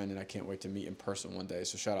TikTok friend, and I can't wait to meet in person one day.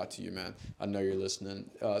 So shout out to you, man. I know you're listening.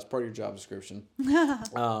 It's part of your job description.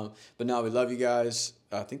 But no, we love you guys.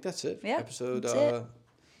 I think that's it. Yeah, Episode that's it.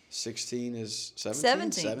 16 is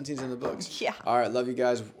 17? 17. 17's in the books. Yeah. All right, love you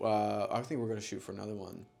guys. I think we're gonna shoot for another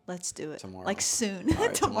one Let's do it. tomorrow. Like soon. All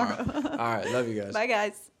right, tomorrow. All right, love you guys. Bye,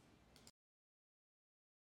 guys.